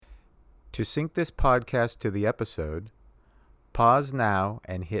To sync this podcast to the episode, pause now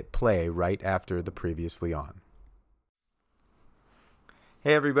and hit play right after the previously on.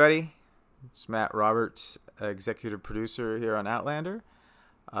 Hey everybody, it's Matt Roberts, executive producer here on Outlander,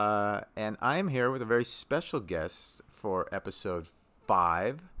 and I am here with a very special guest for episode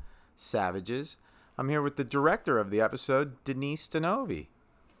 5, Savages. I'm here with the director of the episode, Denise Di Novi.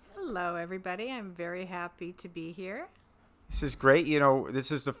 Hello everybody, I'm very happy to be here. This is great. You know,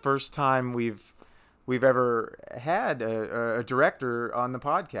 this is the first time we've ever had a director on the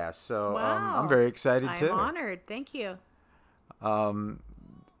podcast, so Wow. I'm very excited too. I'm honored. Thank you.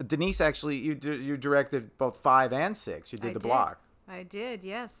 Denise, actually, you directed both 5 and 6. You did the block. I did,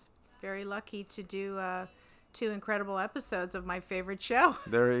 yes. Very lucky to do 2 incredible episodes of my favorite show.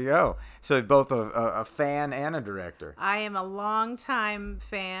 There you go. So both a fan and a director. I am a longtime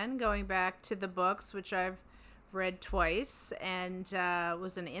fan, going back to the books, which I've read twice, and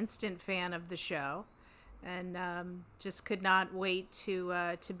was an instant fan of the show, and just could not wait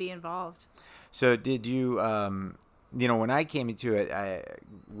to be involved. So did you? When I came into it,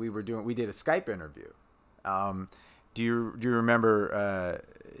 we did a Skype interview. Do you remember?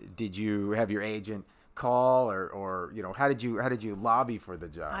 Did you have your agent call, or how did you lobby for the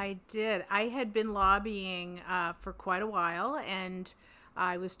job? I did. I had been lobbying for quite a while, and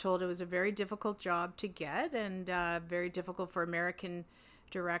I was told it was a very difficult job to get, and very difficult for American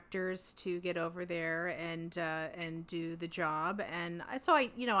directors to get over there and do the job. And so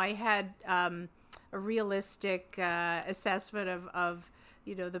I had a realistic assessment of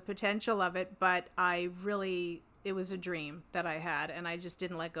the potential of it, but it was a dream that I had, and I just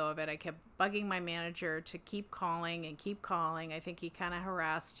didn't let go of it. I kept bugging my manager to keep calling and keep calling. I think he kind of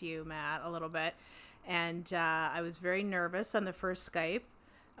harassed you, Matt, a little bit. And I was very nervous on the first Skype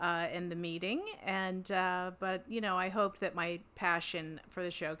in the meeting. But I hoped that my passion for the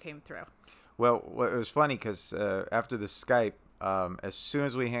show came through. Well, it was funny because after the Skype, as soon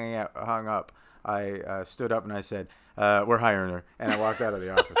as we hung up, I stood up and I said, "We're hiring her," and I walked out of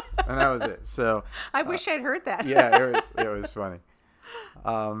the office, and that was it. So I wish I'd heard that. Yeah, it was funny.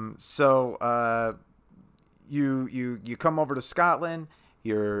 You come over to Scotland.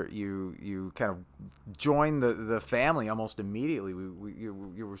 You kind of joined the family almost immediately.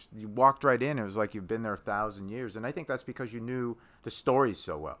 You walked right in. It was like you've been there 1,000 years, and I think that's because you knew the stories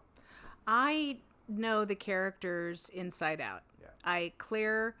so well. I know the characters inside out. Yeah.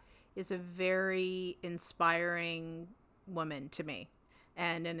 Claire is a very inspiring woman to me,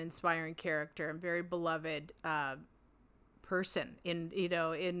 and an inspiring character, and very beloved person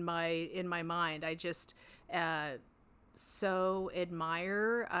in my mind. I just so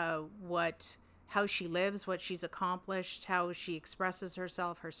admire how she lives, what she's accomplished, how she expresses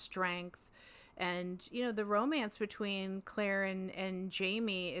herself, her strength. And the romance between Claire and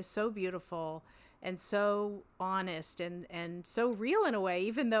Jamie is so beautiful and so honest and so real in a way,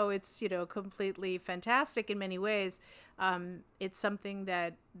 even though it's completely fantastic in many ways. It's something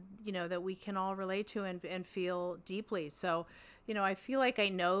that that we can all relate to and feel deeply. So I feel like I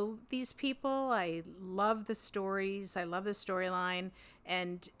know these people. I love the stories. I love the storyline.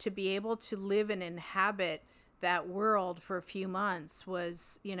 And to be able to live and inhabit that world for a few months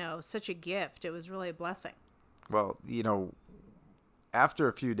was, such a gift. It was really a blessing. Well, after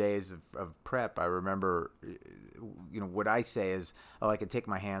a few days of prep, I remember, what I say is, I can take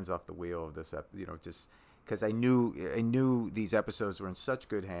my hands off the wheel of this, just because I knew these episodes were in such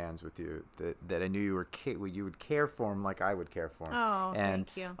good hands with you that I knew you would care for them like I would care for them. Oh, and,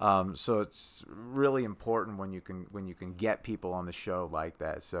 thank you. So it's really important when you can get people on the show like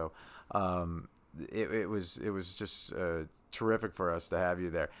that. So it was just terrific for us to have you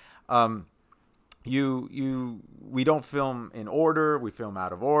there. We don't film in order. We film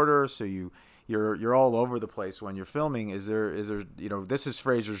out of order. So you're all over the place when you're filming. Is there this is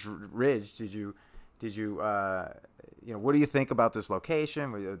Fraser's Ridge. Did you what do you think about this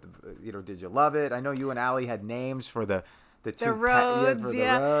location? Did you love it? I know you and Allie had names for the roads. The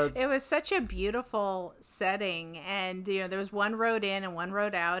roads. It was such a beautiful setting, and there was one road in and one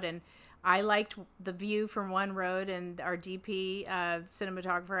road out, and I liked the view from one road, and our DP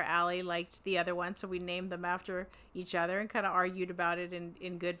cinematographer Allie liked the other one, so we named them after each other and kind of argued about it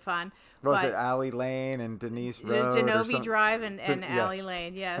in good fun. Was it Allie Lane and Denise Road? Di Novi Drive and Allie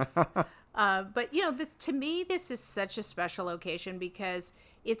Lane, yes. But to me, this is such a special location because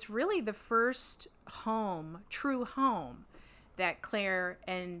it's really the first true home that Claire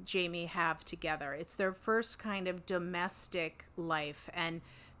and Jamie have together. It's their first kind of domestic life, and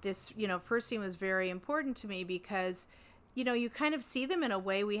this, first scene was very important to me because, you kind of see them in a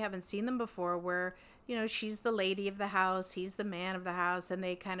way we haven't seen them before, where she's the lady of the house, he's the man of the house, and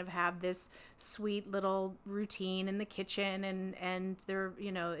they kind of have this sweet little routine in the kitchen, and they're,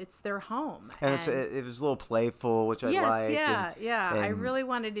 it's their home. And it was a little playful, which I yes, like. Yeah. I really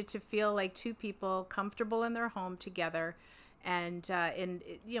wanted it to feel like two people comfortable in their home together. And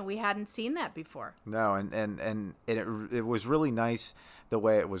we hadn't seen that before. No, and it was really nice the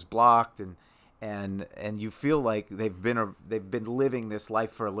way it was blocked, and you feel like they've been living this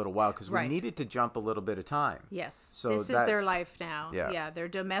life for a little while, because we needed to jump a little bit of time. Yes, so this is their life now. Yeah, their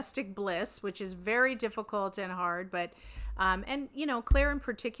domestic bliss, which is very difficult and hard, but and Claire in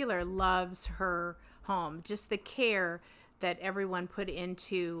particular loves her home, just the care that everyone put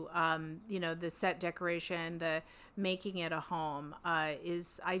into the set decoration, the making it a home,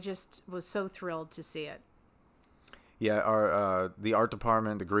 I just was so thrilled to see it. Yeah, our the art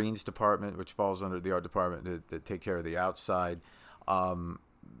department, the greens department, which falls under the art department, that take care of the outside.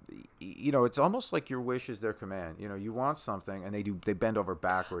 It's almost like your wish is their command. You want something, and they bend over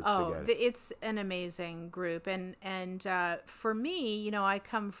backwards to get it. It's an amazing group, and for me, I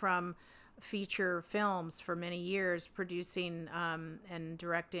come from feature films for many years, producing and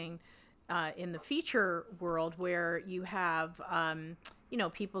directing in the feature world, where you have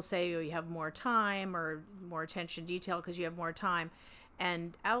people say, you have more time or more attention to detail because you have more time,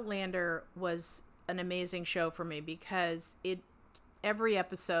 and Outlander was an amazing show for me because every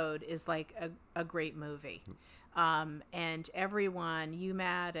episode is like a great movie, and everyone,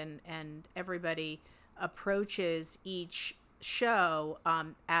 Matt and everybody, approaches each show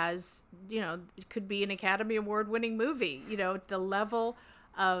as it could be an Academy Award winning movie. The level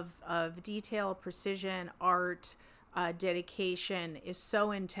of detail, precision, art, dedication is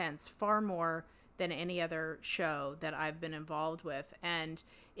so intense, far more than any other show that I've been involved with, and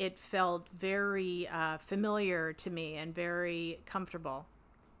it felt very familiar to me and very comfortable.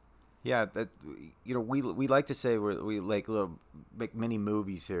 Yeah, that we like to say we like little mini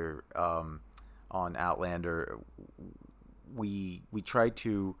movies here on Outlander. We try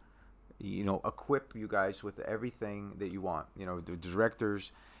to, equip you guys with everything that you want. The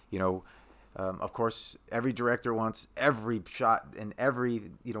directors, of course, every director wants every shot and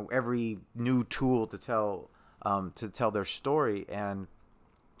every new tool to tell their story. And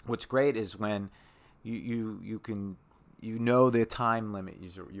what's great is when you can the time limit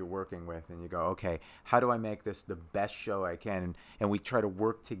you're working with, and you go, okay, how do I make this the best show I can? And we try to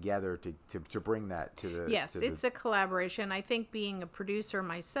work together to bring that to the... Yes, it's a collaboration. I think being a producer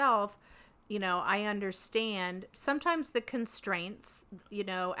myself, I understand sometimes the constraints,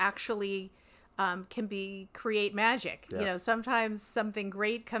 actually can create magic. Yes. Sometimes something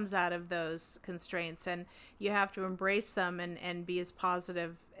great comes out of those constraints, and you have to embrace them and be as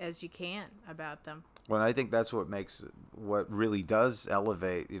positive as you can about them. Well, I think that's what really does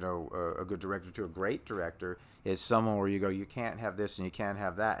elevate, a good director to a great director, is someone where you go, you can't have this and you can't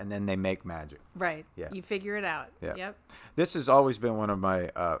have that, and then they make magic. Right. Yeah. You figure it out. Yeah. Yep. This has always been one of my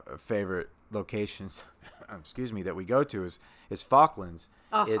favorite locations, that we go to is Falklands.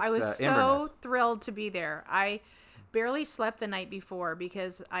 Oh, I was so Inverness. thrilled to be there. I barely slept the night before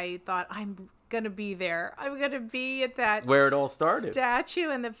because I thought, I'm going to be there. I'm going to be at that where it all started, statue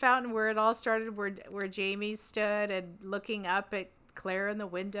and the fountain where it all started, where Jamie stood and looking up at Claire in the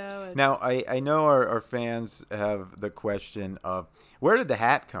window. And... Now, I know our fans have the question of, where did the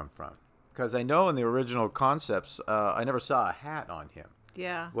hat come from? Because I know in the original concepts, I never saw a hat on him.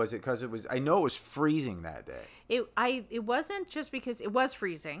 Yeah. Was it because I know it was freezing that day. It wasn't just because it was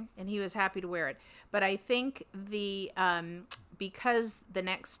freezing and he was happy to wear it, but I think because the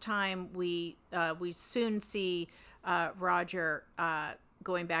next time we soon see Roger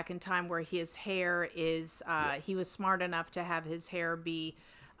going back in time, where his hair is he was smart enough to have his hair be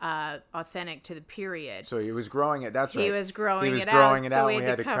authentic to the period. So he was growing it. That's right. He was growing it out. So we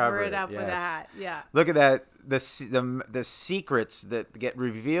had to cover it up with a hat. Yeah. Look at that. The secrets that get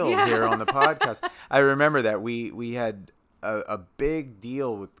revealed here on the podcast. I remember that we had a big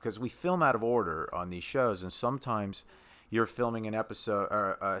deal because we film out of order on these shows, and sometimes you're filming an episode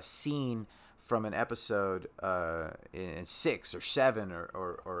or a scene from an episode in 6 or 7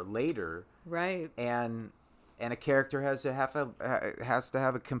 or later. Right. And a character has to have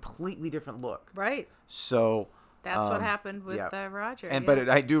a completely different look. Right. So that's what happened with Roger. But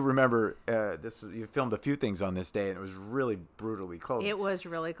I do remember you filmed a few things on this day, and it was really brutally cold. It was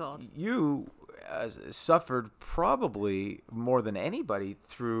really cold. You suffered probably more than anybody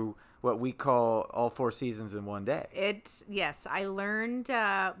through what we call all 4 seasons in one day. Yes, I learned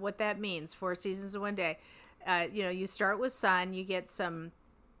what that means. 4 seasons in one day. You start with sun, you get some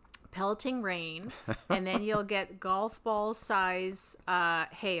pelting rain, and then you'll get golf ball size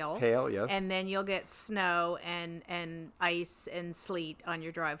hail. Hail, yes. And then you'll get snow and ice and sleet on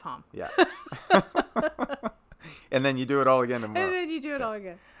your drive home. Yeah. And then you do it all again tomorrow. And then you do it all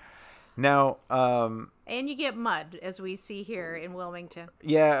again. Now, and you get mud, as we see here in Wilmington.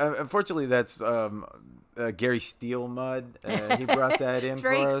 Yeah, unfortunately, that's Gary Steele mud. He brought that in. It's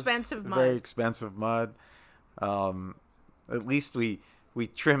very for us. expensive mud. Very expensive mud. At least we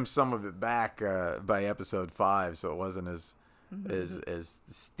trimmed some of it back by episode 5, so it wasn't as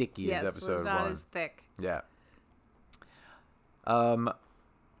sticky as episode 1. Yes, it was not as thick. Yeah.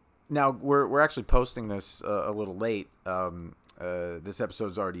 Now we're actually posting this a little late. This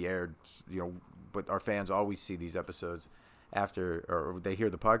episode's already aired, but our fans always see these episodes after, or they hear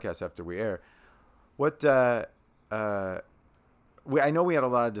the podcast after we air. I know we had a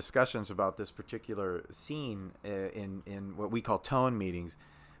lot of discussions about this particular scene in what we call tone meetings.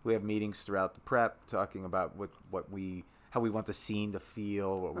 We have meetings throughout the prep talking about how we want the scene to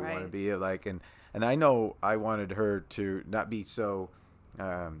feel, what we want to be like, and I know I wanted her to not be so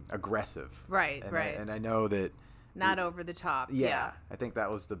aggressive, right, and I know that. Not over the top. Yeah. I think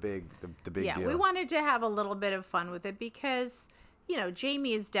that was the big deal. Yeah, we wanted to have a little bit of fun with it because,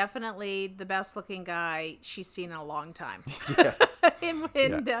 Jamie is definitely the best looking guy she's seen in a long time. Yeah. in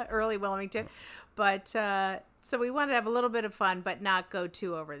early Wilmington. But so we wanted to have a little bit of fun, but not go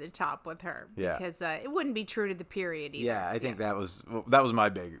too over the top with her. Yeah. Because it wouldn't be true to the period either. Yeah, I think that was my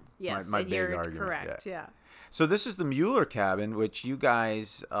big my big argument. Correct, yeah. So this is the Mueller cabin, which you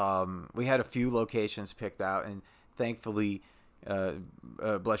guys, we had a few locations picked out, and thankfully,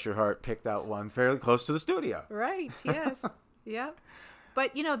 bless your heart, picked out one fairly close to the studio. Right, yes. Yeah.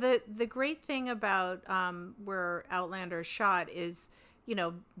 But, the great thing about where Outlander shot is,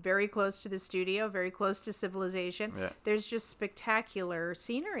 very close to the studio, very close to civilization. Yeah. There's just spectacular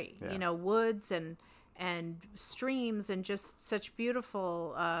scenery, woods and streams and just such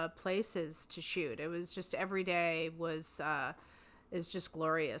beautiful places to shoot. It was just every day is just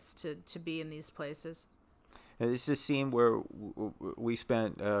glorious to be in these places. And this is a scene where we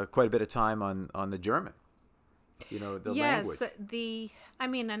spent quite a bit of time on the German. The language. Yes,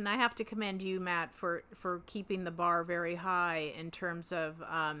 and I have to commend you, Matt, for keeping the bar very high in terms of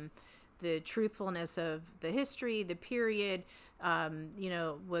the truthfulness of the history, the period,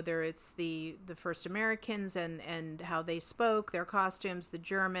 whether it's the first Americans and how they spoke, their costumes, the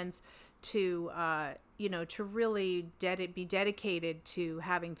Germans, to really be dedicated to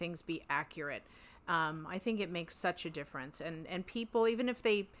having things be accurate. I think it makes such a difference, and people, even if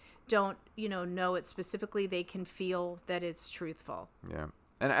they don't know it specifically, they can feel that it's truthful. Yeah,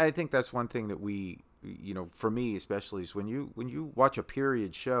 and I think that's one thing that we, for me especially, is when you watch a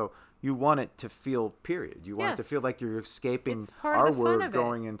period show, you want it to feel period. You want it to feel like you're escaping our world,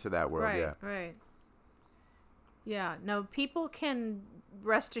 going into that world. Right. Yeah. No, people can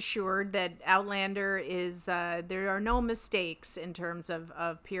rest assured that Outlander is there are no mistakes in terms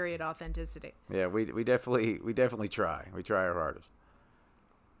of period authenticity. Yeah, we definitely try. We try our hardest.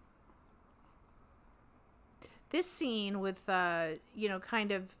 This scene with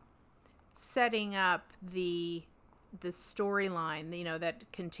kind of setting up the storyline,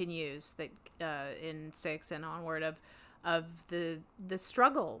 that continues in 6 and onward of the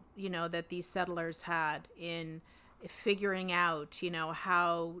struggle, that these settlers had in figuring out,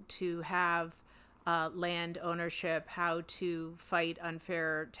 how to have land ownership, how to fight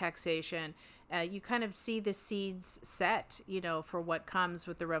unfair taxation. You kind of see the seeds set, for what comes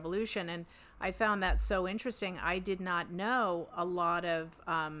with the revolution. And I found that so interesting. I did not know a lot of,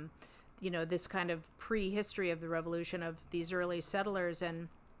 this kind of prehistory of the revolution of these early settlers and,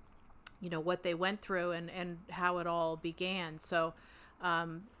 what they went through and how it all began. So,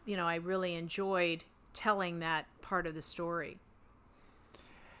 I really enjoyed telling that part of the story.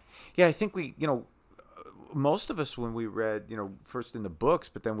 Yeah, I think we, most of us, when we read, first in the books,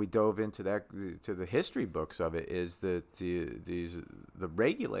 but then we dove into the history books of it, is that the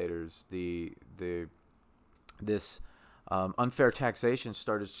regulators, this unfair taxation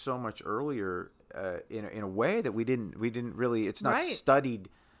started so much earlier in a way that we didn't really, it's not studied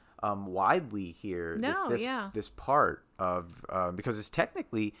widely here. No, this part of because it's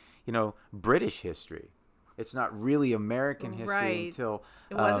technically British history. It's not really American history until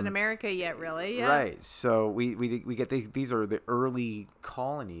it wasn't America yet, really. Yeah. Right. So we get these are the early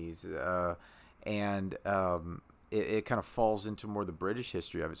colonies, and it kind of falls into more the British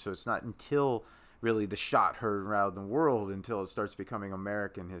history of it. So it's not until really the shot heard around the world until it starts becoming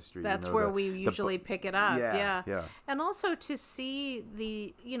American history. That's where we usually pick it up. Yeah. And also to see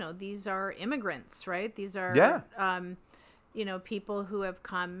these are immigrants, right? These are people who have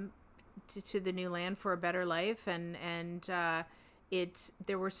come to the new land for a better life, and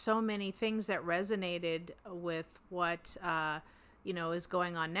there were so many things that resonated with what is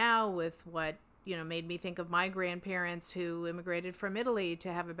going on now, with what made me think of my grandparents who immigrated from Italy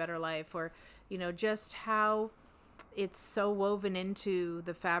to have a better life, or just how it's so woven into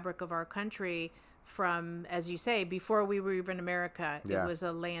the fabric of our country from, as you say, before we were even America. Yeah. It was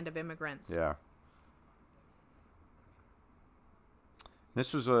a land of immigrants. Yeah.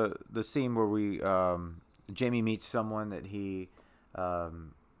 This was the scene where Jamie meets someone that he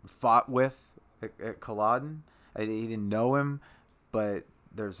fought with at Culloden. He didn't know him, but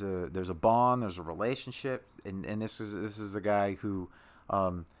there's a bond, there's a relationship, and this is a guy who's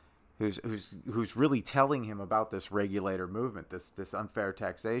really telling him about this regulator movement, this unfair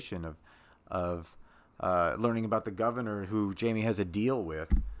taxation of learning about the governor who Jamie has a deal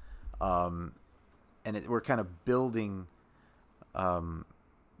with, and we're kind of building.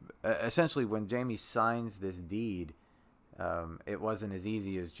 Essentially, when Jamie signs this deed, it wasn't as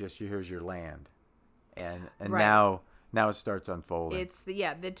easy as just here's your land, and right. now it starts unfolding. It's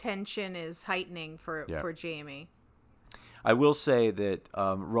the tension is heightening for Jamie. I will say that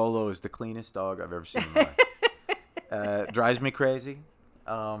Rollo is the cleanest dog I've ever seen in my life. Drives me crazy.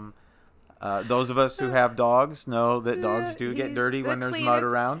 Those of us who have dogs know that dogs do get dirty when there's mud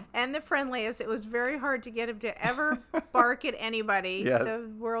around. And the friendliest. It was very hard to get him to ever bark at anybody. Yes.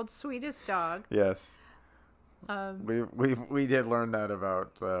 The world's sweetest dog. Yes. We did learn that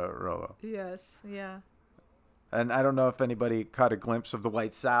about Rollo. Yes. Yeah. And I don't know if anybody caught a glimpse of the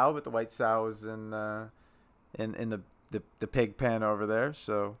white sow, but the white sow is in the pig pen over there.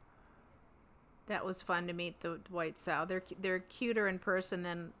 So that was fun to meet the white sow. They're cuter in person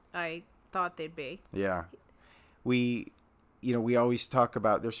than I thought they'd be. Yeah. We always talk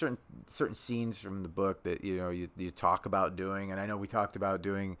about, there's certain scenes from the book that you talk about doing, and I know we talked about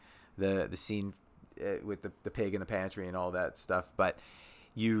doing the scene with the pig in the pantry and all that stuff, but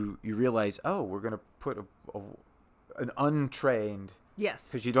you realize, we're gonna put an untrained.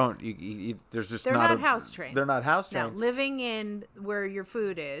 Yes. Because there's just they're not house trained. They're not house trained. No, living in where your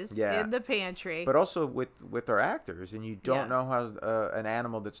food is, in the pantry. But also with our actors, and you don't know how an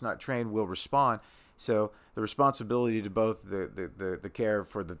animal that's not trained will respond. So the responsibility to both the care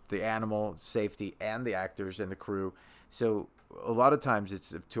for the animal safety and the actors and the crew. So a lot of times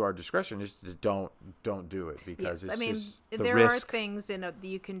it's to our discretion. Just don't do it, because it's just the there risk. are things that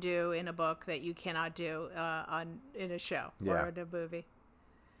you can do in a book that you cannot do in a show or in a movie.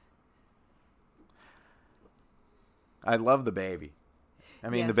 I love the baby. I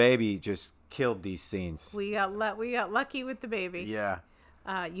mean, the baby just killed these scenes. We got lucky with the baby. Yeah.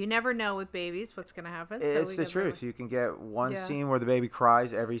 You never know with babies what's going to happen. It's the truth. You can get one scene where the baby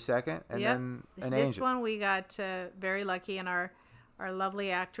cries every second, and then an angel. This one we got very lucky, and our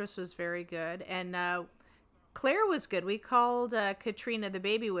lovely actress was very good, and Claire was good. We called Katrina the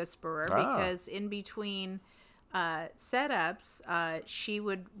baby whisperer because in between setups, she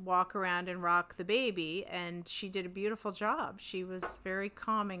would walk around and rock the baby, and she did a beautiful job. She was very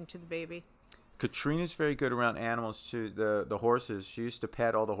calming to the baby. Katrina's very good around animals too. The horses. She used to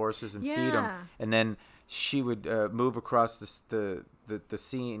pet all the horses and feed them, and then she would move across the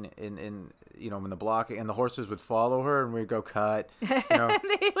scene in the blocking, and the horses would follow her, and we'd go cut. They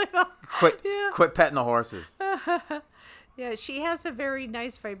would quit petting the horses. Yeah, she has a very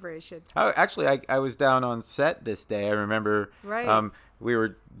nice vibration. Actually, I was down on set this day. I remember. Right. We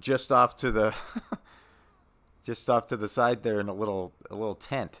were just off to the side there in a little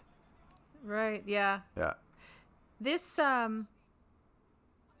tent. Right. Yeah. Yeah. This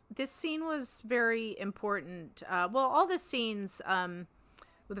scene was very important. All the scenes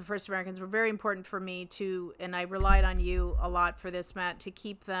with the First Americans were very important for me and I relied on you a lot for this, Matt, to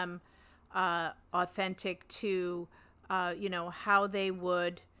keep them authentic to how they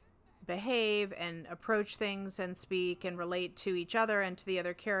would behave and approach things and speak and relate to each other and to the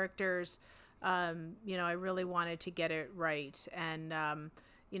other characters. I really wanted to get it right. And,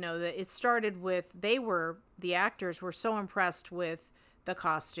 it started with, the actors were so impressed with the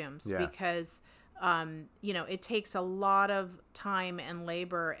costumes because, it takes a lot of time and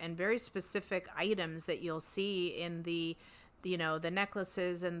labor and very specific items that you'll see in the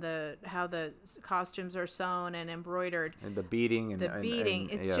necklaces and how the costumes are sewn and embroidered, and the beading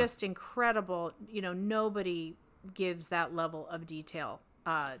it's just incredible. Nobody gives that level of detail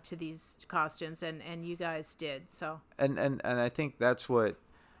to these costumes, and you guys did. So and I think that's what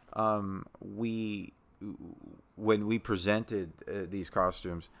when we presented these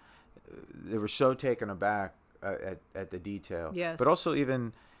costumes, they were so taken aback at the detail. Yes. But also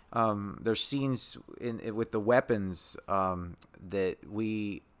even there's scenes with the weapons that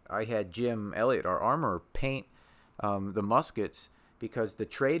we I had Jim Elliott, our armorer, paint the muskets, because the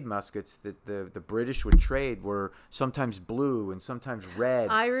trade muskets that the British would trade were sometimes blue and sometimes red.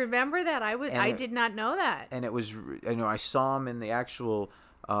 I remember that. I did not know that. And it was, I saw them in the actual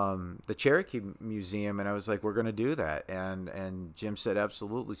the Cherokee Museum, and I was like, we're going to do that. And Jim said,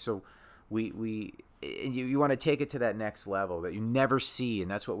 absolutely. So you want to take it to that next level that you never see, and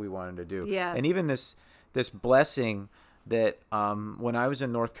that's what we wanted to do. Yes. And even this blessing that when I was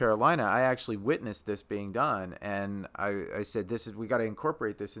in North Carolina, I actually witnessed this being done, and I said, we got to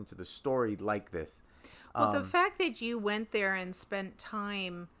incorporate this into the story like this. Well, the fact that you went there and spent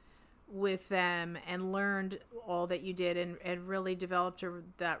time with them and learned all that you did and really developed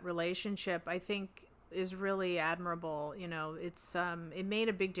that relationship, I think is really admirable. It's it made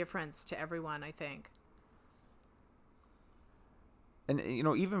a big difference to everyone, I think. And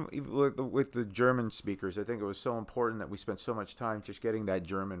even with the German speakers, I think it was so important that we spent so much time just getting that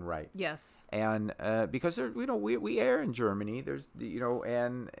German right. Yes. And because we air in Germany, there's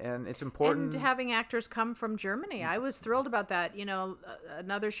and it's important. And having actors come from Germany, I was thrilled about that.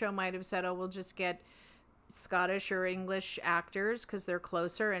 Another show might have said, "Oh, we'll just get Scottish or English actors because they're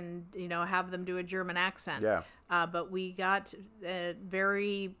closer, and have them do a German accent." Yeah. But we got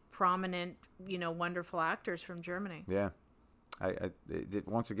very prominent, wonderful actors from Germany. Yeah.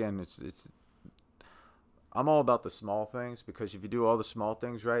 Once again, it's. I'm all about the small things, because if you do all the small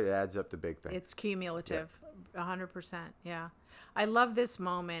things right, it adds up to big things. It's cumulative, 100%. Yeah, I love this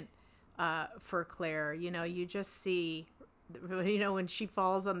moment for Claire. You just see, when she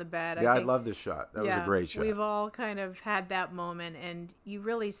falls on the bed. Yeah, I love this shot. That was a great shot. We've all kind of had that moment, and you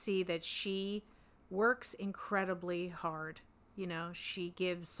really see that she works incredibly hard. She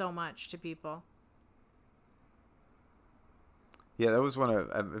gives so much to people. Yeah, that was one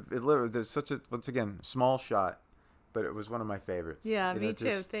of it. Literally, there's such a, once again, small shot, but it was one of my favorites. Yeah, me too.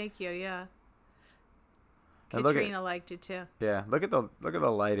 Thank you. Yeah, and Katrina liked it too. Yeah, look at the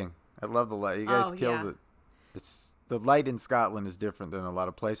lighting. I love the light. You guys killed it. It's the light in Scotland is different than a lot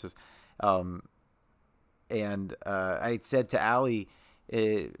of places. And I had said to Allie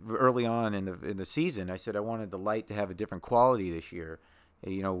early on in the season, I said I wanted the light to have a different quality this year. I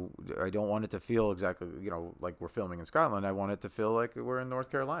don't want it to feel exactly, like we're filming in Scotland. I want it to feel like we're in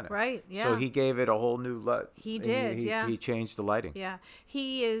North Carolina. Right, yeah. So he gave it a whole new look. He did, yeah. He changed the lighting. Yeah.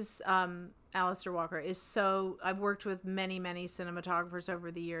 He is, Alistair Walker is I've worked with many, many cinematographers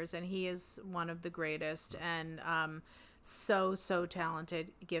over the years, and he is one of the greatest, and so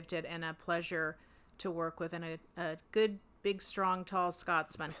talented, gifted, and a pleasure to work with, and a good, big, strong, tall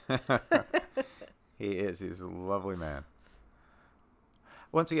Scotsman. He is. He's a lovely man.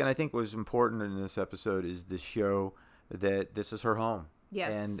 Once again, I think what was important in this episode is to show that this is her home.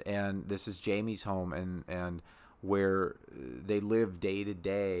 Yes. And this is Jamie's home, and where they live day to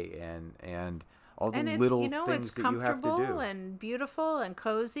day, and all the little things it's that you have to do. And it's comfortable and beautiful and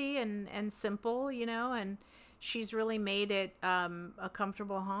cozy and simple, and she's really made it a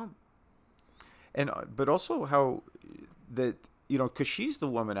comfortable home. But also how that, because she's the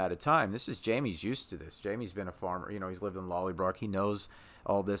woman at a time. This is Jamie's used to this. Jamie's been a farmer. He's lived in Lollybrook. He knows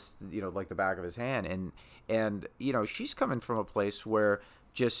all this, like the back of his hand. And she's coming from a place where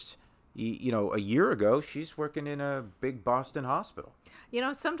just, a year ago, she's working in a big Boston hospital.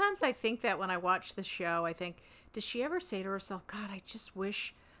 Sometimes I think that when I watch the show, I think, does she ever say to herself, God, I just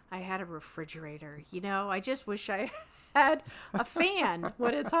wish I had a refrigerator. I just wish I had a fan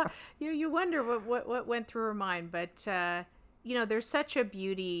when it's hot. You wonder what went through her mind. But, there's such a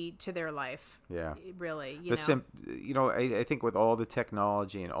beauty to their life. Yeah. Really. I think with all the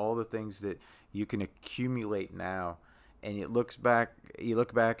technology and all the things that you can accumulate now, and you look back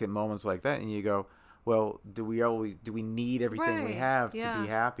at moments like that and you go, well, do we need everything we have to be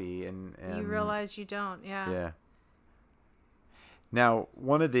happy? And you realize you don't. Yeah. Yeah. Now,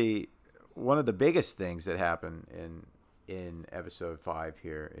 one of the biggest things that happened in episode 5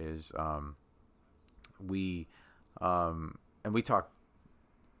 here is we talked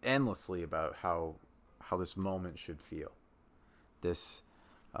endlessly about how this moment should feel. This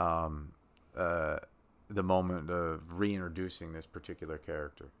the moment of reintroducing this particular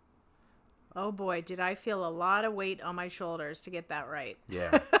character. Oh boy, did I feel a lot of weight on my shoulders to get that right.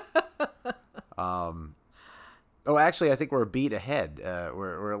 Yeah. Oh, actually, I think we're a beat ahead.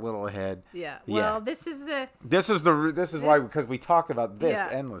 We're a little ahead. Yeah. Well, this is why, because we talked about this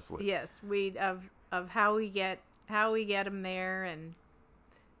endlessly. Yes, of how we get him there, and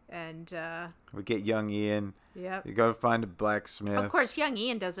we get young Ian. Yep. You got to find a blacksmith. Of course, young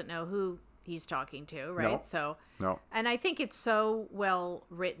Ian doesn't know who he's talking to, right? No. And I think it's so well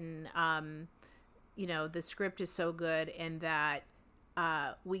written. The script is so good in that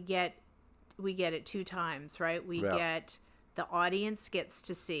we get it two times, right? We Yeah. get the audience gets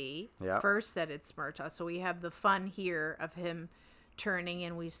to see Yeah. first that it's Murtaugh. So we have the fun here of him turning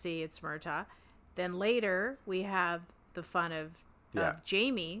and we see it's Murtaugh. Then later we have the fun of Yeah.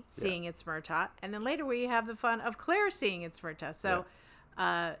 Jamie seeing it's Murtaugh. And then later we have the fun of Claire seeing it's Murtaugh. So,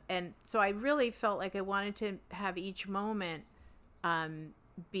 and so I really felt like I wanted to have each moment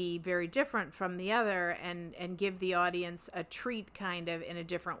be very different from the other and give the audience a treat kind of in a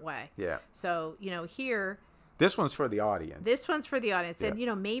different way. Yeah. So, here... This one's for the audience. This one's for the audience. Yeah.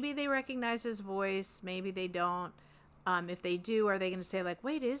 And, maybe they recognize his voice. Maybe they don't. If they do, are they going to say, like,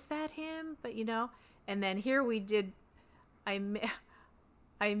 wait, is that him? But, and then here we did... I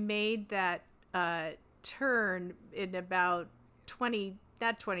made that turn in about 20...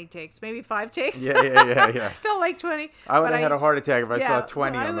 Not 20 takes, maybe 5 takes. Yeah. Felt like 20. I would have had a heart attack if I saw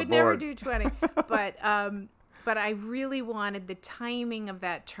 20 on the board. I would never do 20. But I really wanted the timing of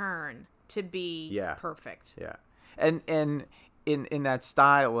that turn to be perfect. Yeah. And in that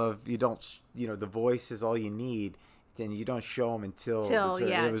style of you don't, the voice is all you need, then you don't show them until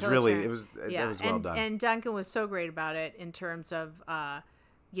it was really, that was well done. And Duncan was so great about it in terms of,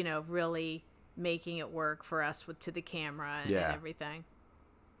 really making it work for us to the camera and everything.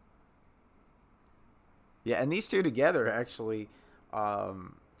 Yeah, and these two together actually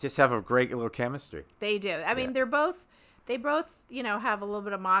just have a great little chemistry. They do. I mean, they both, have a little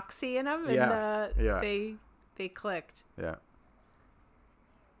bit of moxie in them, and they clicked. Yeah.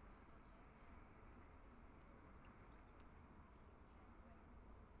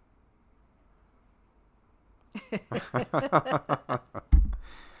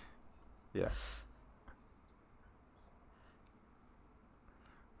 Yeah.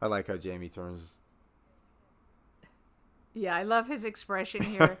 I like how Jamie turns. Yeah, I love his expression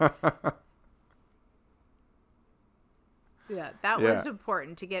here. Yeah, that was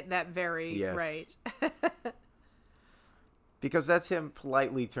important to get that very right. Because that's him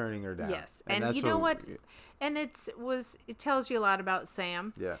politely turning her down. Yes, and you know what? And it tells you a lot about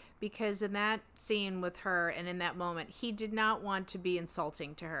Sam. Yeah. Because in that scene with her and in that moment, he did not want to be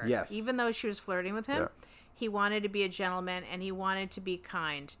insulting to her. Yes. Even though she was flirting with him, he wanted to be a gentleman and he wanted to be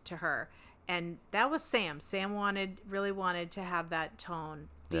kind to her. And that was Sam. Sam really wanted to have that tone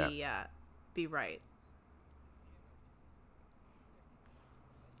be right.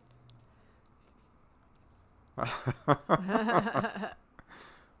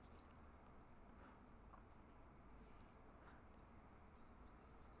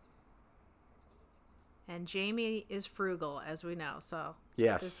 And Jamie is frugal, as we know. So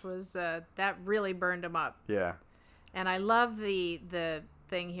this was that really burned him up. Yeah. And I love the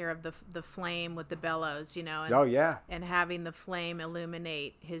thing here of the flame with the bellows, and, and having the flame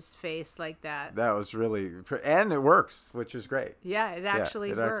illuminate his face like that. That was really, and it works, which is great. Yeah, it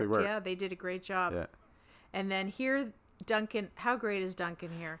actually worked. Yeah, they did a great job. Yeah. And then here, Duncan, how great is Duncan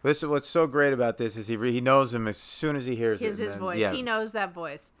here? Listen, what's so great about this is he knows him as soon as he hears his voice. Yeah. He knows that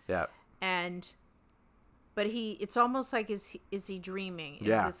voice. Yeah. But it's almost like, is he dreaming? Is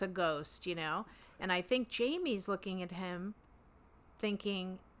this a ghost, And I think Jamie's looking at him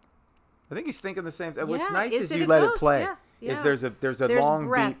thinking. I think he's thinking the same thing. What's nice is you let it play. Yeah. Is there's a long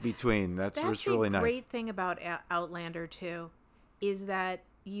beat between. That's what's really nice. The great thing about Outlander too is that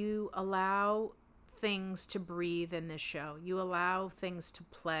you allow things to breathe in this show. You allow things to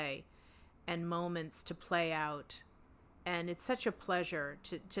play and moments to play out. And it's such a pleasure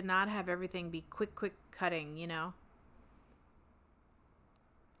to not have everything be quick cutting,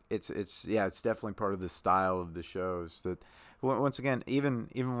 It's definitely part of the style of the shows that, once again, even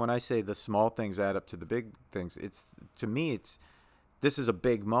when I say the small things add up to the big things, to me this is a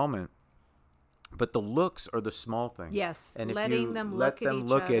big moment, but the looks are the small things. Yes, and letting them look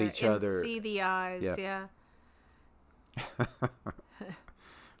at each other and see the eyes. Yeah.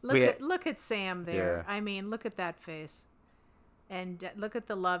 Look at Sam there. Yeah. I mean, look at that face. And look at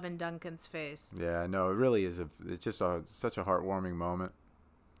the love in Duncan's face. Yeah, no, it really is. It's just such a heartwarming moment.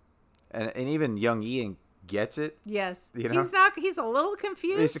 And even young Ian gets it. Yes. He's a little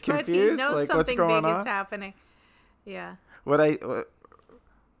confused. He's confused. But he knows like, something what's going big on? is happening. Yeah.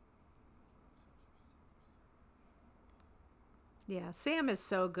 Yeah, Sam is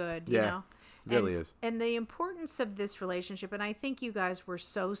so good, you know. Really is. And the importance of this relationship, and I think you guys were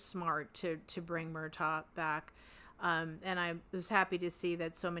so smart to bring Murtaugh back. And I was happy to see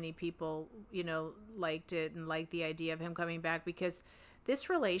that so many people, liked it and liked the idea of him coming back, because this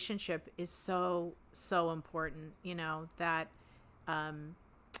relationship is so, so important, that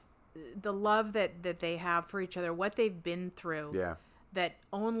the love that they have for each other, what they've been through, that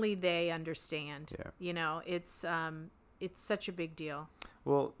only they understand. Yeah. It's it's such a big deal.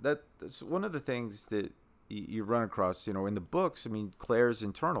 Well, that's one of the things that you run across, in the books. I mean, Claire's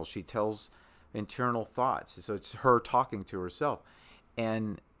internal. She tells internal thoughts. So it's her talking to herself.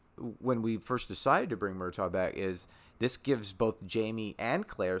 And when we first decided to bring Murtaugh back, this gives both Jamie and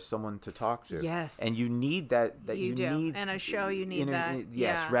Claire someone to talk to. Yes. And you need that you do. need in a show you need that.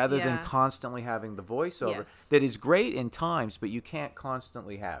 Yes, yeah, rather yeah. than constantly having the voiceover. Yes. That is great in times, but you can't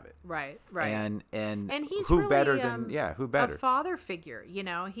constantly have it. Right. And he's who really, better than who better? A father figure,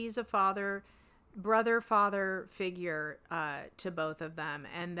 he's a father figure to both of them,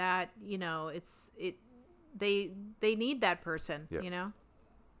 and that they need that person. Yep.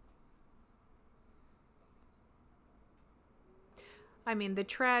 I mean, the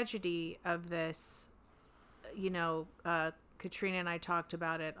tragedy of this, Katrina and I talked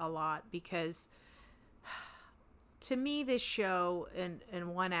about it a lot, because to me, this show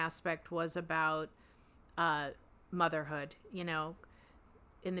in one aspect was about motherhood.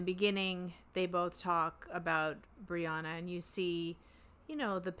 In the beginning, they both talk about Brianna, and you see,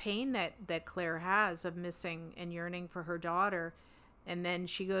 the pain that Claire has of missing and yearning for her daughter. And then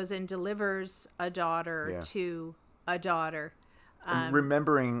she goes and delivers a daughter to a daughter.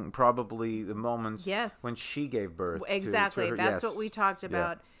 Remembering probably the moments Yes. when she gave birth. Exactly. To her. That's Yes. what we talked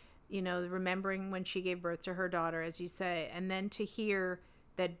about. Remembering when she gave birth to her daughter, as you say. And then to hear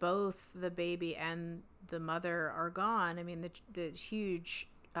that both the baby and the mother are gone. I mean, the huge,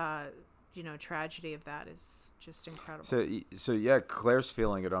 tragedy of that is just incredible. So yeah, Claire's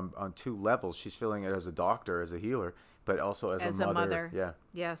feeling it on two levels. She's feeling it as a doctor, as a healer, but also as a mother. Yeah.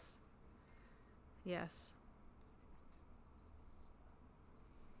 Yes. Yes.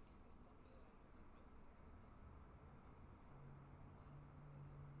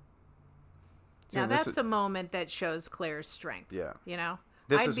 Now, that's a moment that shows Claire's strength. Yeah.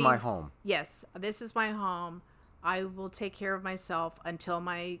 This is my home. Yes, this is my home. I will take care of myself until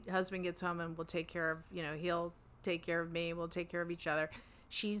my husband gets home, and we'll take care of, he'll take care of me. We'll take care of each other.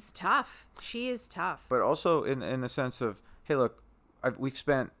 She's tough. She is tough. But also in the sense of, hey, look, I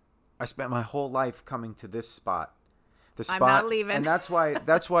spent my whole life coming to this spot. The spot. I'm not leaving. And that's why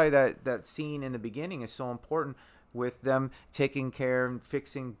that scene in the beginning is so important, with them taking care and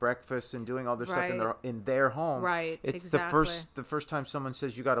fixing breakfast and doing all their stuff in their home. Right. It's exactly. the first time someone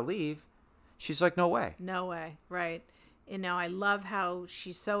says you got to leave, she's like, no way. No way. Right. I love how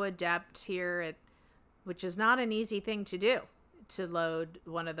she's so adept here which is not an easy thing to do, to load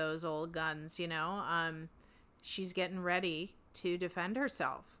one of those old guns. She's getting ready to defend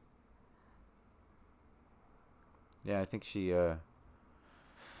herself. Yeah, I think she.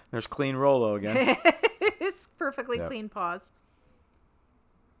 There's clean Rolo again. It's perfectly clean paws.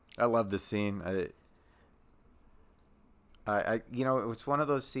 I love this scene. It's one of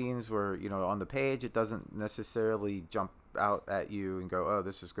those scenes where, on the page it doesn't necessarily jump out at you and go, oh,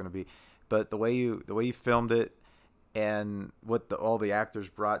 this is going to be, but the way you filmed it and what all the actors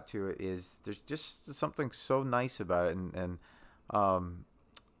brought to it is, there's just something so nice about it, and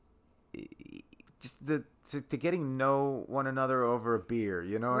just to getting to know one another over a beer,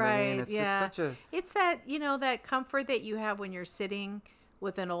 what I mean? It's just such a... It's that, that comfort that you have when you're sitting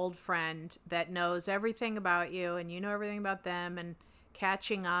with an old friend that knows everything about you, and you know everything about them, and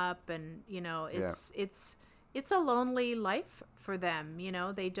catching up, and, it's a lonely life for them.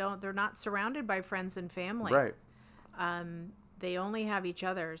 They're not surrounded by friends and family. Right. They only have each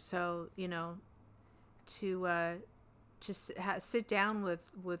other. So, to sit down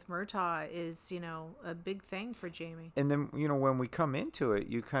with Murtaugh is, a big thing for Jamie. And then, when we come into it,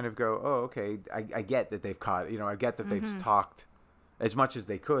 you kind of go, oh, okay, I get that they've caught, I get that they've talked as much as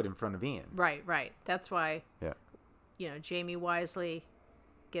they could in front of Ian. Right. That's why, Jamie wisely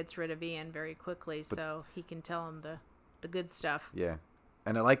gets rid of Ian very quickly, so he can tell him the good stuff. Yeah.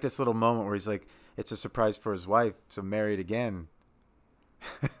 And I like this little moment where he's like, it's a surprise for his wife, so married again.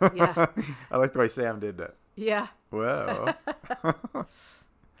 Yeah. I like the way Sam did that. Yeah. Well.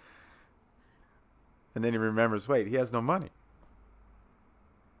 And then he remembers, wait, he has no money.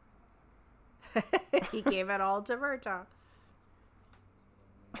 He gave it all to Murtaugh.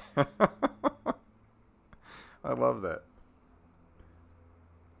 I love that.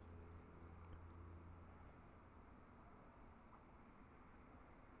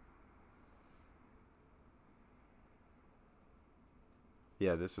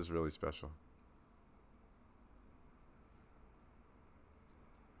 Yeah, this is really special.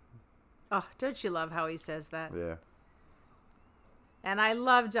 Oh, don't you love how he says that? Yeah. And I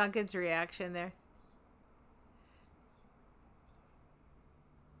love Duncan's reaction there.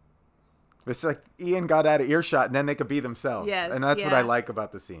 It's like Ian got out of earshot, and then they could be themselves. Yes, and that's what I like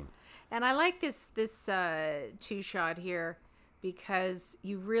about the scene. And I like this two shot here because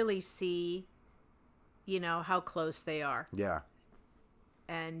you really see, how close they are. Yeah.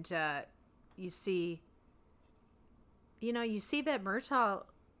 And you see that Murtaugh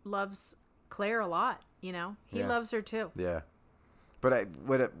loves Claire a lot. He loves her too. Yeah. But I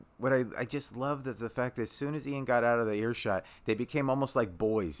just love the fact that as soon as Ian got out of the earshot, they became almost like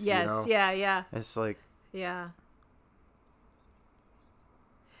boys. Yes. Yeah. It's like. Yeah.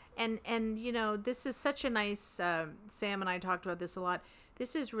 And this is such a nice, Sam and I talked about this a lot.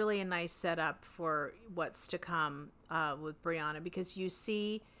 This is really a nice setup for what's to come with Brianna, because you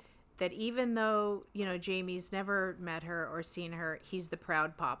see that even though, Jamie's never met her or seen her, he's the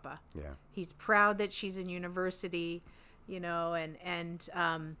proud papa. Yeah. He's proud that she's in university, and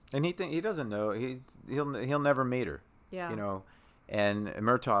he doesn't know. He'll never meet her. Yeah. And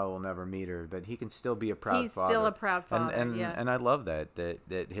Murtaugh will never meet her, but he can still be a proud father. He's still a proud father. And I love that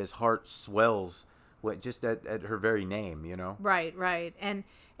his heart swells just at her very name, Right. And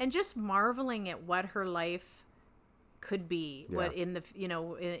just marveling at what her life could be, what in the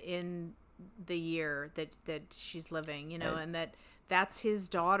in the year that she's living, and that's his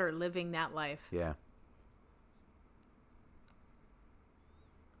daughter living that life. Yeah.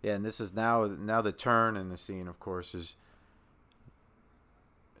 Yeah, and this is now the turn in the scene, of course, is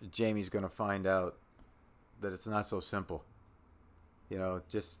Jamie's going to find out that it's not so simple.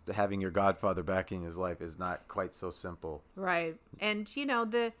 Just having your godfather back in his life is not quite so simple. Right. And,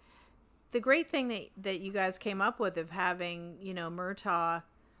 the great thing that you guys came up with of having, Murtaugh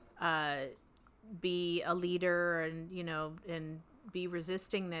be a leader and, and be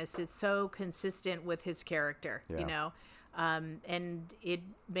resisting this, it's so consistent with his character, and it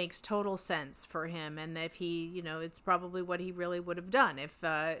makes total sense for him. And if he, it's probably what he really would have done if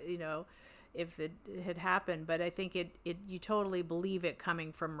it had happened. But I think you totally believe it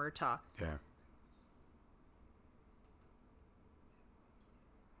coming from Murtaugh. Yeah.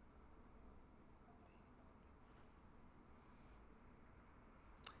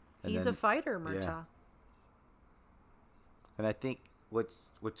 He's a fighter, Murtaugh. Yeah. And I think what's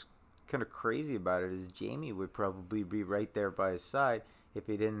kind of crazy about it is Jamie would probably be right there by his side if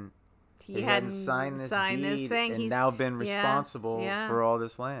he hadn't signed this thing. He's now been responsible for all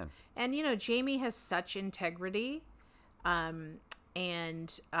this land. And Jamie has such integrity, and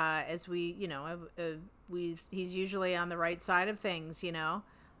as he's usually on the right side of things,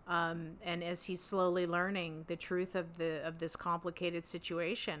 and as he's slowly learning the truth of this complicated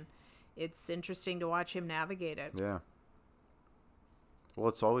situation, it's interesting to watch him navigate it. Yeah. Well,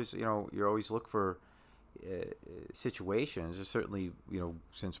 it's always, you always look for situations. Certainly,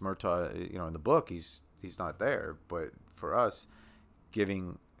 since Murtaugh, in the book, he's not there. But for us,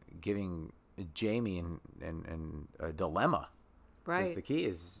 giving Jamie and a dilemma, right, is the key.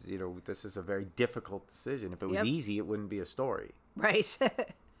 Is this is a very difficult decision. If it was easy, it wouldn't be a story. Right.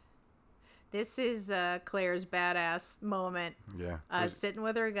 This is Claire's badass moment. Yeah. Sitting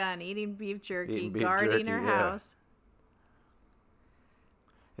with her gun, eating beef jerky, guarding her house.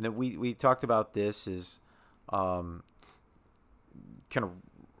 And then we talked about this is kind of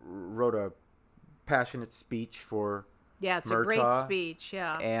wrote a passionate speech for it's Murtaugh. A great speech,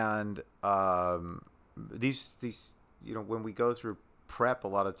 yeah. And these when we go through prep, a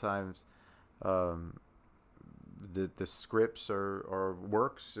lot of times the scripts are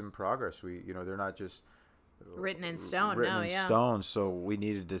works in progress. They're not just written in stone. Stone. So we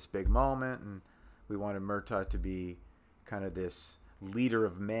needed this big moment, and we wanted Murtaugh to be kind of this leader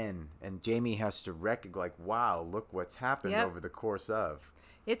of men, and Jamie has to recognize, wow, look what's happened over the course of.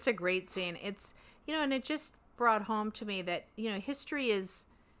 It's a great scene. It's and it just brought home to me that history is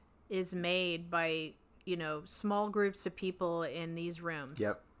made by small groups of people in these rooms.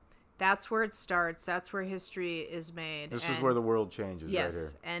 Yep. That's where it starts. That's where history is made. This is where the world changes. Yes, right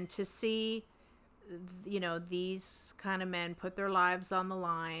here. And to see these kind of men put their lives on the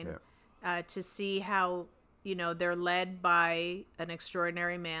line, to see how they're led by an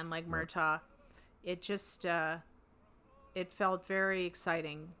extraordinary man like Murtaugh. It just, it felt very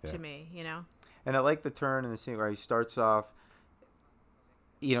exciting to me, And I like the turn in the scene where he starts off,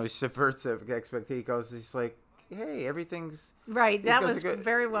 subverts the expectation. He goes, he's like, hey, everything's... Right, that was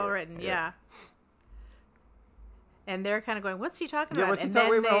very well written, yeah. And they're kind of going, what's he talking about? What's he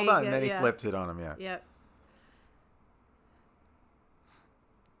talking about? Hold on. And then he flips it on him, Yep.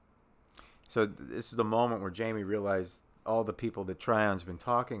 So this is the moment where Jamie realized all the people that Tryon's been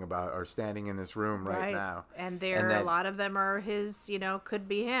talking about are standing in this room right now. And a lot of them are his, could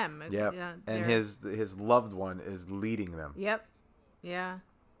be him. Yep. And his loved one is leading them. Yep. Yeah.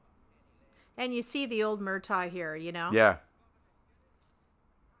 And you see the old Murtaugh here, Yeah.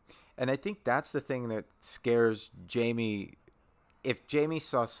 And I think that's the thing that scares Jamie. If Jamie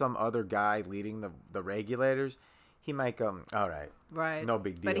saw some other guy leading the regulators, he might go, all right, Right. no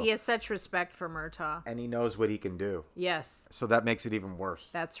big deal. But he has such respect for Murtaugh. And he knows what he can do. Yes. So that makes it even worse.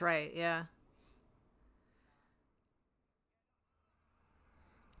 That's right, yeah.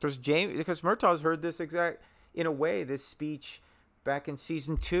 Because Murtaugh's heard this in a way, this speech back in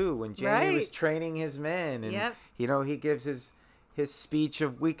season 2 when Jamie was training his men. And, he gives his speech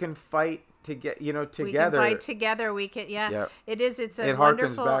of we can fight together. We can fight together. We can, It's a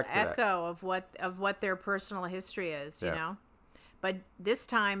wonderful echo of what their personal history is, you know. But this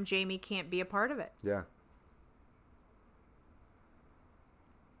time, Jamie can't be a part of it. Yeah.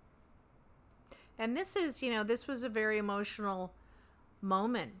 And this was a very emotional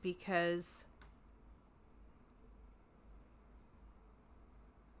moment because,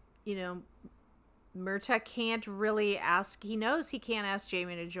 Murtaugh can't really ask. He knows he can't ask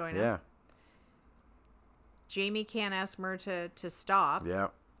Jamie to join him. Yeah. Jamie can't ask Murtaugh to stop. Yeah.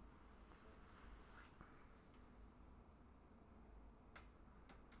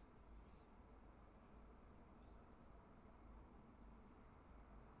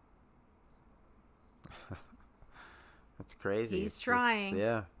 That's crazy. He's trying.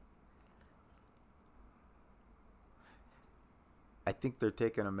 Yeah. I think they're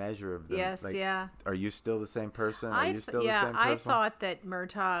taking a measure of them. Yes, yeah. Are you still the same person? Are you still the same person? I thought that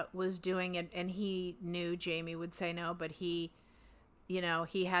Murtaugh was doing it, and he knew Jamie would say no, but he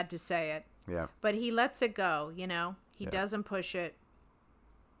had to say it. Yeah. But he lets it go, He doesn't push it.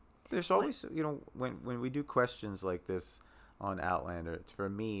 There's always, when we do questions like this on Outlander, for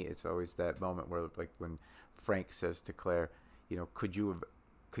me, it's always that moment where, like, when Frank says to Claire, could you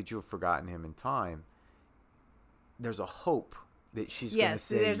have forgotten him in time? There's a hope that she's going to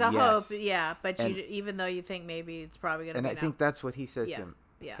say yes. There's a hope, yeah. But even though you think maybe it's probably going to be And I think that's what he says to him.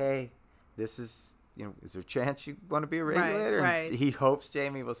 Yeah. Hey, this is, is there a chance you want to be a regulator? Right. And he hopes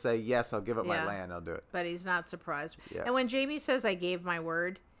Jamie will say, yes, I'll give up my land. I'll do it. But he's not surprised. Yeah. And when Jamie says, I gave my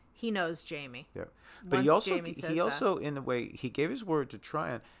word, he knows Jamie. Yeah. But he also, in a way, he gave his word to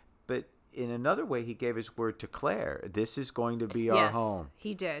Tryon, but in another way, he gave his word to Claire. This is going to be our home.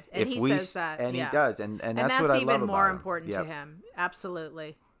 He did. And he says that. And he does. And that's what I love about him. And that's even more important to him.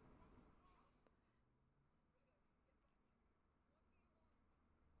 Absolutely.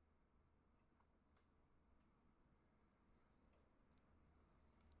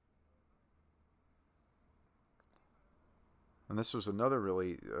 And this was another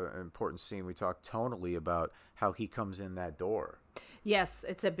really important scene. We talked tonally about how he comes in that door. Yes,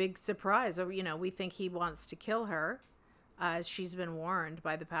 it's a big surprise. We think he wants to kill her. She's been warned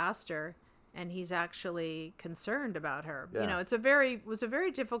by the pastor, and he's actually concerned about her. Yeah. It was a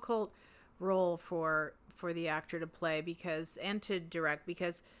very difficult role for the actor to play and to direct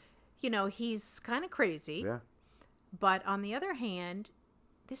because, he's kind of crazy. Yeah. But on the other hand,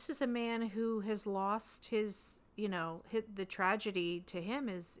 this is a man who has lost his, the tragedy to him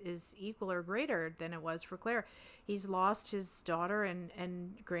is equal or greater than it was for Claire. He's lost his daughter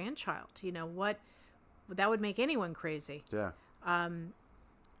and grandchild. That would make anyone crazy. Yeah. And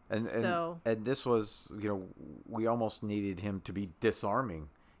this was, we almost needed him to be disarming.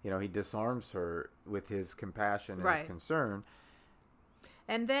 He disarms her with his compassion and his concern.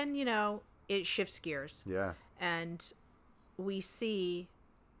 And then, it shifts gears. Yeah. And we see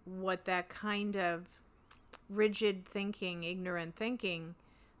what that kind of rigid thinking, ignorant thinking,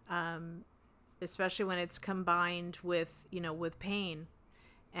 especially when it's combined with, with pain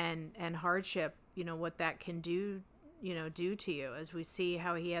and hardship, what that can do to you, as we see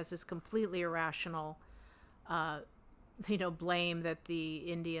how he has this completely irrational, blame that the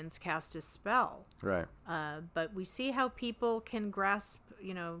Indians cast a spell. Right. But we see how people can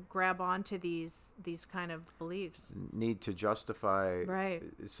grab onto these kind of beliefs. Need to justify right.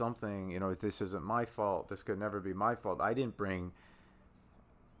 something. This isn't my fault. This could never be my fault. I didn't bring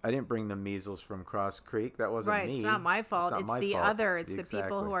the measles from Cross Creek. That wasn't me. Right. It's not my fault. It's the fault. other. It's the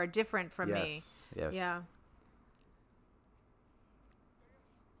people who are different from me. Yes. Yeah.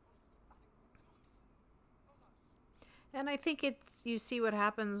 And I think you see what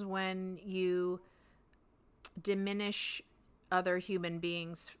happens when you diminish other human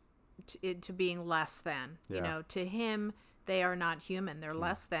beings to being less than. Yeah. To him, they are not human. They're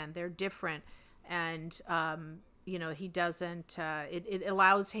less than. They're different. And, he doesn't, it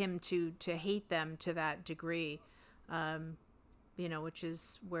allows him to hate them to that degree, which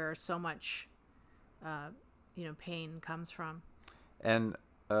is where so much, pain comes from. And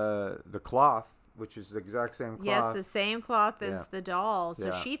the cloth, which is the exact same cloth. Yes, the same cloth as the doll. So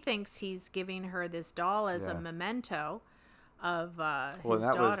Yeah. she thinks he's giving her this doll as a memento. of Well, his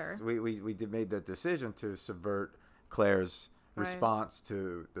that daughter. was we did made the decision to subvert Claire's Right. response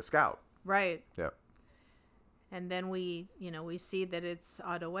to the scout. Right. Yep. And then we see that it's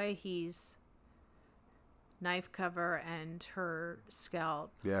Ottaway's knife cover and her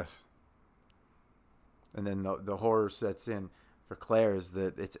scalp. Yes. And then the horror sets in for Claire is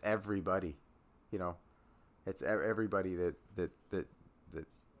that it's everybody, you know, it's everybody that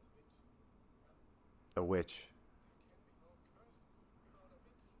a witch.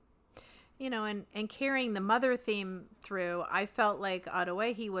 And carrying the mother theme through, I felt like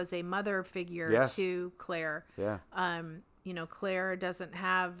Ottaway was a mother figure Yes. to Claire. Yeah. Claire doesn't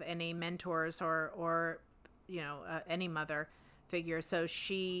have any mentors or any mother figure. So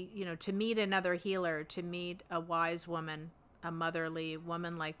she, to meet another healer, to meet a wise woman, a motherly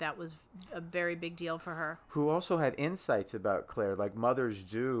woman like that was a very big deal for her. Who also had insights about Claire, like mothers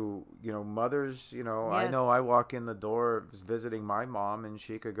do. Mothers, I Yes. know I walk in the door visiting my mom and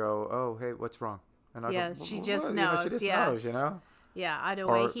she could go, oh, hey, what's wrong? And I Yeah, go, she "What?" just She knows, just yeah. knows, Yeah,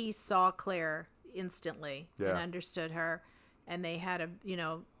 Ottaway, Or- he saw Claire instantly and Yeah. understood her, and they had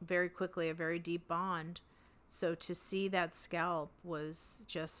very quickly a very deep bond. So to see that scalp was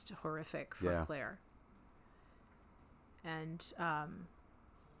just horrific for Yeah. Claire. And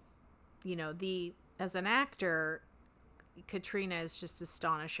as an actor, Katrina is just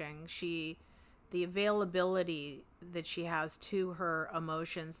astonishing. The availability that she has to her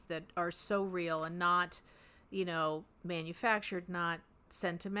emotions that are so real and not, manufactured, not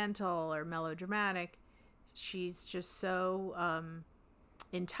sentimental or melodramatic. She's just so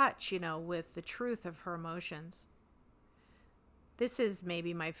in touch, with the truth of her emotions. This is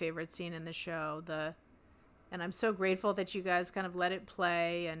maybe my favorite scene in the show. And I'm so grateful that you guys kind of let it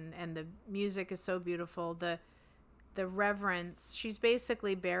play, and the music is so beautiful. The reverence, she's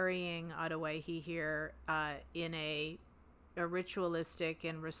basically burying Ottaway here in a ritualistic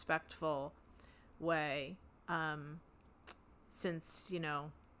and respectful way, since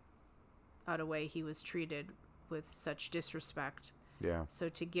Ottaway was treated with such disrespect. Yeah. So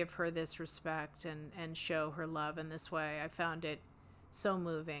to give her this respect and show her love in this way, I found it so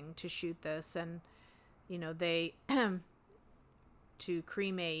moving to shoot this. And they to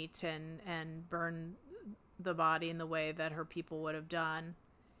cremate and burn the body in the way that her people would have done.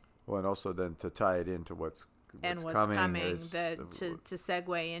 Well, and also then to tie it into what's coming is, to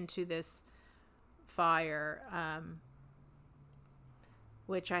segue into this fire,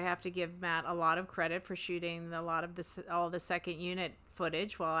 which I have to give Matt a lot of credit for shooting all the second unit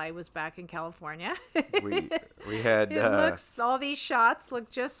footage while I was back in California. we had all these shots look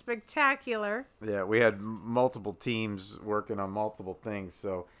just spectacular. Yeah, we had multiple teams working on multiple things.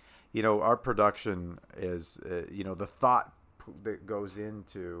 So, our production is, the thought that goes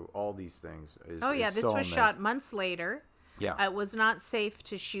into all these things is. Oh yeah, this was shot months later. Yeah, it was not safe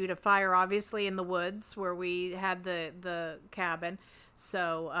to shoot a fire, obviously, in the woods where we had the cabin.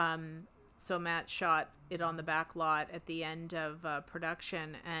 So Matt shot it on the back lot at the end of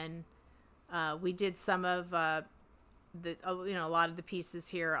production, and we did some of a lot of the pieces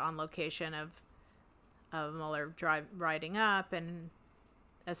here on location of Mueller riding up and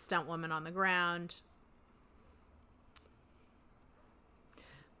a stunt woman on the ground.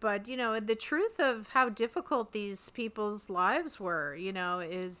 But the truth of how difficult these people's lives were,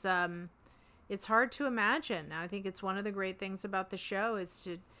 is it's hard to imagine. I think it's one of the great things about the show is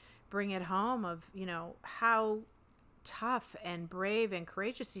to bring it home of, how tough and brave and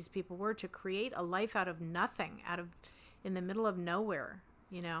courageous these people were to create a life out of nothing, in the middle of nowhere,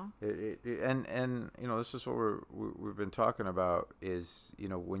 And this is what we've been talking about is,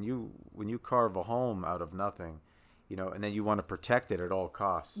 when you carve a home out of nothing, and then you want to protect it at all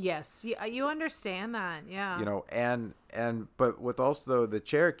costs. Yes, you understand that, yeah. But with also the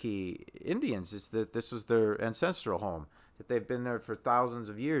Cherokee Indians, is that this was their ancestral home, that they've been there for thousands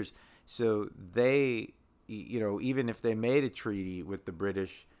of years. So they, even if they made a treaty with the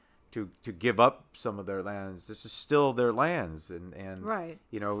British to give up some of their lands, this is still their lands, and right.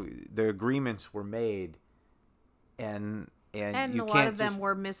 The agreements were made, and you a can't lot of them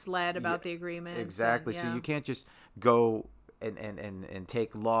were misled about the agreements. Exactly. So you can't just go and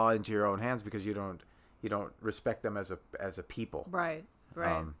take law into your own hands because you don't respect them as a people. Right.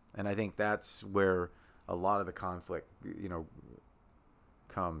 And I think that's where a lot of the conflict,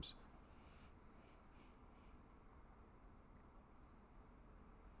 comes.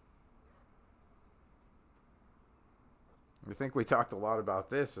 I think we talked a lot about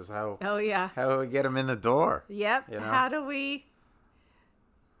this, is how. Oh yeah. How do we get them in the door? Yep. How do we?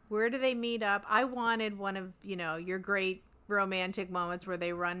 Where do they meet up? I wanted one of your great romantic moments where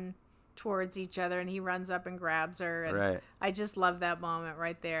they run towards each other, and he runs up and grabs her, and Right. I just love that moment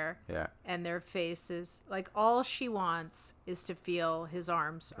right there. Yeah. And their faces, like, all she wants is to feel his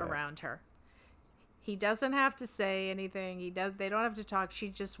arms around her. He doesn't have to say anything. They don't have to talk. She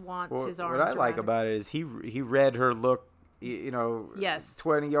just wants his arms What I around like her. about it is he read her look, Yes.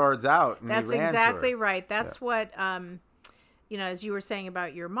 20 yards out, and That's he ran exactly to her. right. That's what as you were saying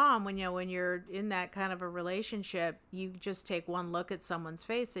about your mom, when you're in that kind of a relationship, you just take one look at someone's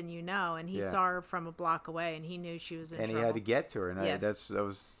face and and he saw her from a block away, and he knew she was in trouble. And he had to get to her, and Yes.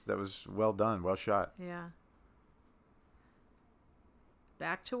 that was well done, well shot. Yeah.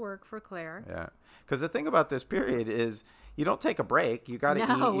 Back to work for Claire. Yeah, because the thing about this period is you don't take a break. You got to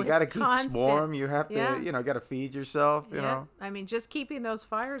No, eat. You got to it's keep constant. warm. You have to, Yeah. got to feed yourself. You know. I mean, just keeping those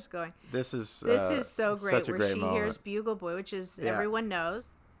fires going. This is so great. Such a where great she moment. hears Bugle Boy, which is everyone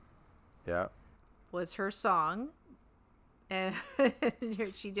knows Yeah. was her song, and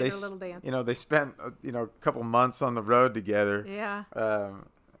she did her little dance. They spent a couple months on the road together. Yeah.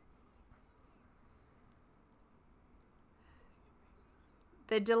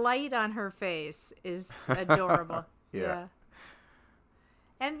 The delight on her face is adorable. Yeah.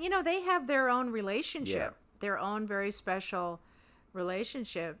 And, they have their own relationship, their own very special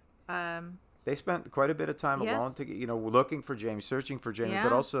relationship. They spent quite a bit of time alone, looking for Jamie, searching for Jamie,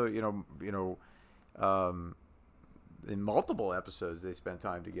 but also, in multiple episodes they spent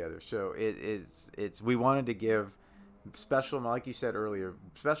time together. So it's we wanted to give special, like you said earlier,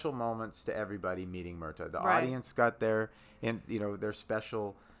 special moments to everybody meeting Murtagh. The audience got their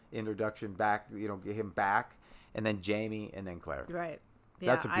special introduction back, him back, and then Jamie, and then Claire. Right.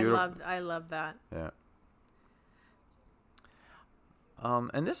 Yeah, That's a beautiful. I love that. Yeah.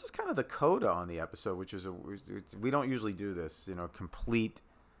 And this is kind of the coda on the episode, which is we don't usually do this, complete,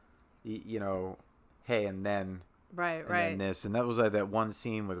 hey, and then right, then this, and that was that one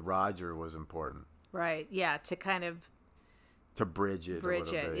scene with Roger was important. Right. Yeah. To kind of bridge it.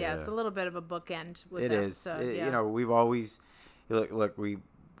 Bit, yeah. It's a little bit of a bookend with it. It Is. So, We've always we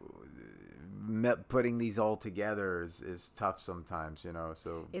met putting these all together is tough sometimes,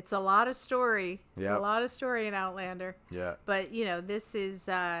 so it's a lot of story. Yeah. A lot of story in Outlander. Yeah. But this is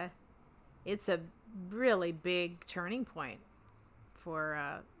it's a really big turning point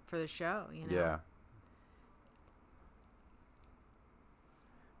for the show, Yeah.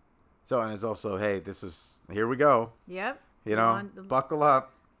 So, and it's also, hey, here we go. Yep. Buckle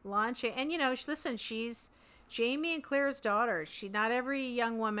up. Launching. And, listen, she's Jamie and Claire's daughter. Not every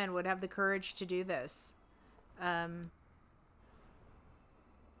young woman would have the courage to do this. And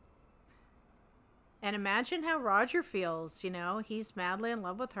imagine how Roger feels, he's madly in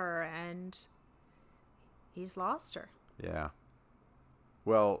love with her and he's lost her. Yeah.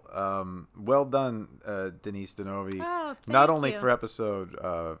 Well, well done, Denise Di Novi. Oh, Not thank only you. for episode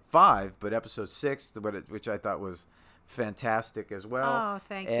 5, but episode 6, which I thought was fantastic as well. Oh,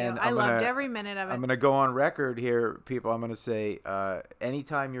 thank And you. I loved every minute of it. I'm going to go on record here, people. I'm going to say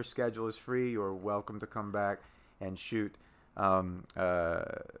anytime your schedule is free, you're welcome to come back and shoot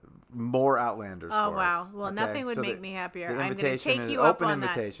more Outlanders Oh, for wow. us. Well, Okay? nothing would So make me happier. The I'm going to invitation take is you up open on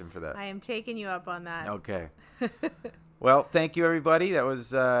invitation for that. I am taking you up on that. Okay. Well, thank you, everybody. That was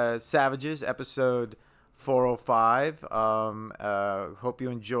Savages, episode 405. Hope you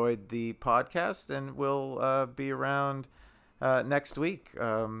enjoyed the podcast, and we'll be around next week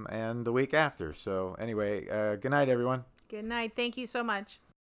and the week after. So anyway, good night, everyone. Good night. Thank you so much.